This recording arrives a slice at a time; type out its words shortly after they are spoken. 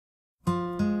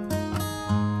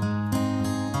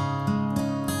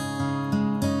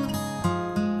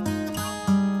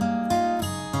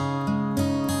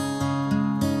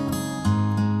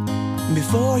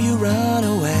Before you run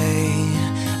away,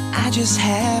 I just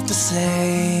have to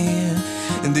say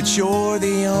that you're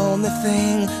the only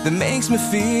thing that makes me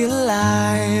feel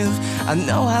alive. I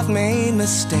know I've made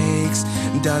mistakes,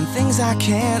 done things I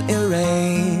can't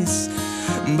erase,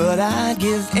 but I'd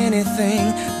give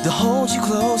anything to hold you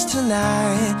close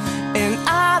tonight. And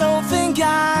I don't think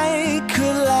I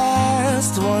could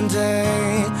last one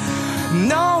day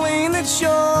knowing that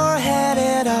you're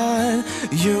headed on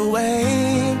your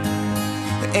way.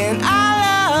 And I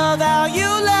love how you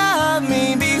loved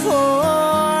me before.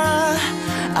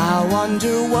 I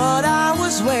wonder what I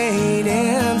was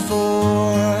waiting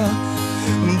for.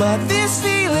 But this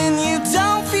feeling you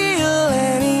don't feel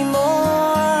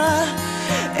anymore.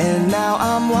 And now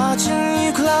I'm watching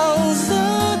you close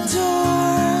the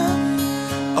door.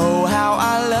 Oh, how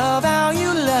I love how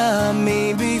you loved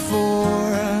me before.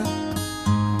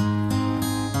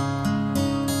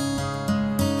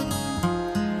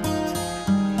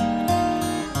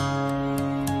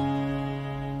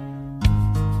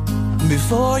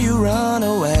 Before you run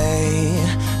away,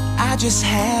 I just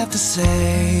have to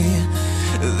say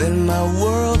that my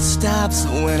world stops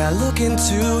when I look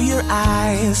into your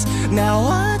eyes. Now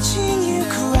watching you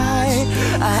cry,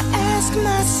 I ask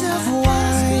myself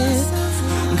why,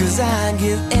 'cause I'd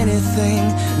give anything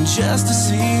just to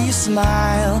see you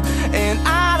smile. And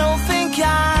I don't think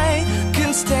I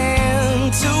can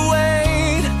stand to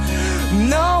wait,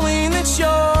 knowing that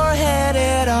you're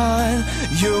headed on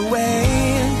your way.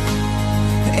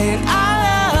 And I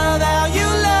love how you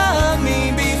loved me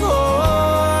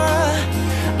before.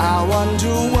 I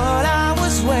wonder what I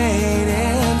was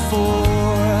waiting for.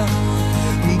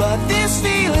 But this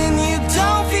feeling you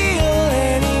don't feel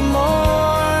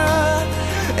anymore.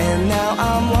 And now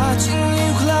I'm watching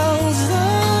you close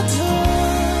the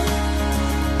door.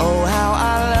 Oh, how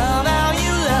I love how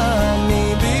you loved me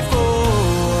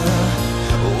before.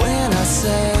 When I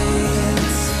say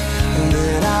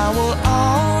that I will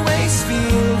always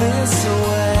feel this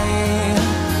way,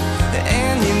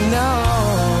 and you know,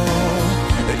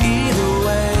 either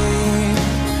way,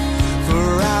 for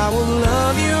I will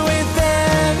love you with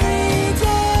every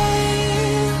day.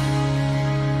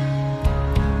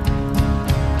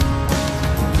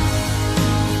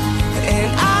 And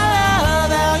I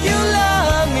love how you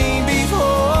loved me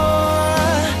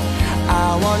before. I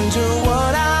wonder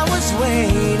what I was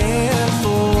waiting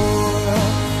for.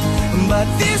 But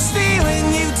this feeling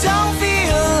you don't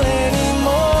feel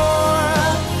anymore.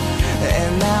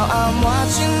 And now I'm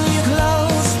watching you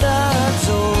close the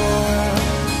door.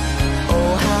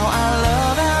 Oh, how I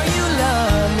love how you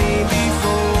loved me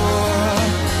before.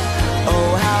 Oh,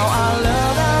 how I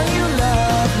love how you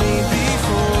loved me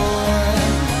before.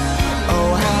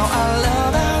 Oh, how I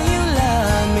love how you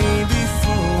loved me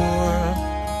before.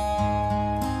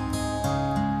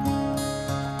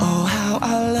 Oh, how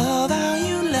I love how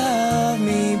you love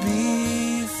me before.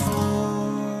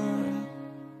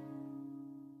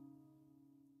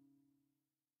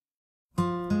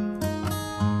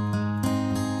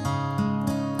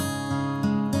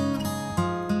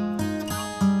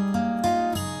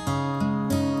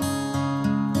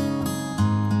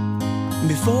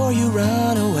 Before you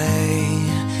run away,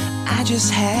 I just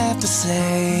have to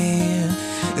say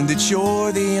that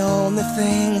you're the only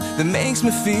thing that makes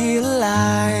me feel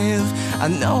alive. I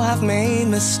know I've made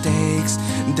mistakes,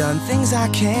 done things I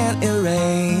can't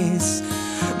erase,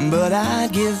 but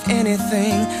I'd give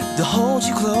anything to hold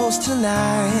you close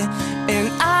tonight. And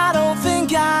I don't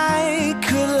think I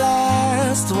could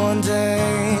last one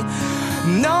day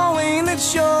knowing that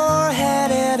you're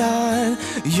headed on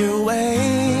your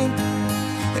way.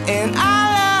 And I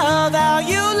love how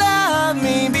you loved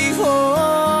me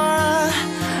before.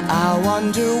 I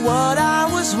wonder what I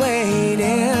was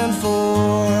waiting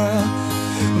for.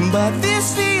 But this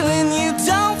feeling you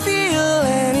don't feel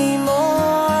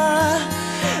anymore.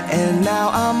 And now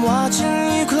I'm watching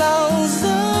you close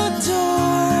the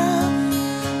door.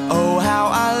 Oh, how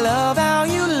I love how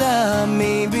you loved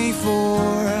me before.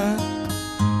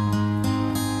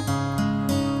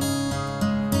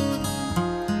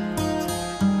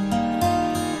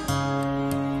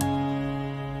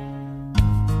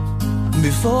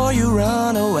 Before you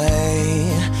run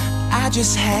away, I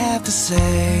just have to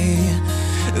say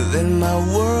that my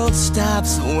world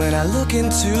stops when I look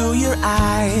into your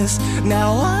eyes. Now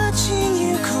watching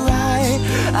you cry,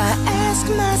 I ask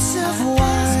myself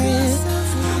why,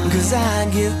 'cause I'd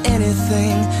give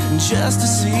anything just to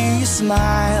see you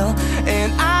smile. And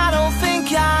I don't think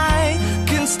I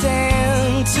can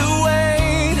stand to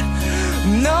wait,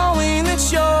 knowing that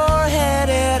you're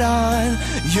headed on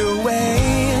your way.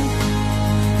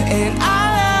 And I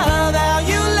love how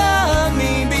you loved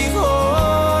me before.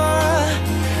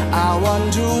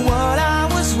 wonder what I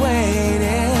was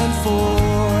waiting for.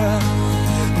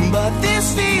 But this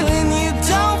feeling you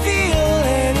don't feel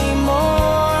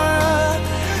anymore,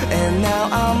 and now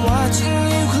I'm watching you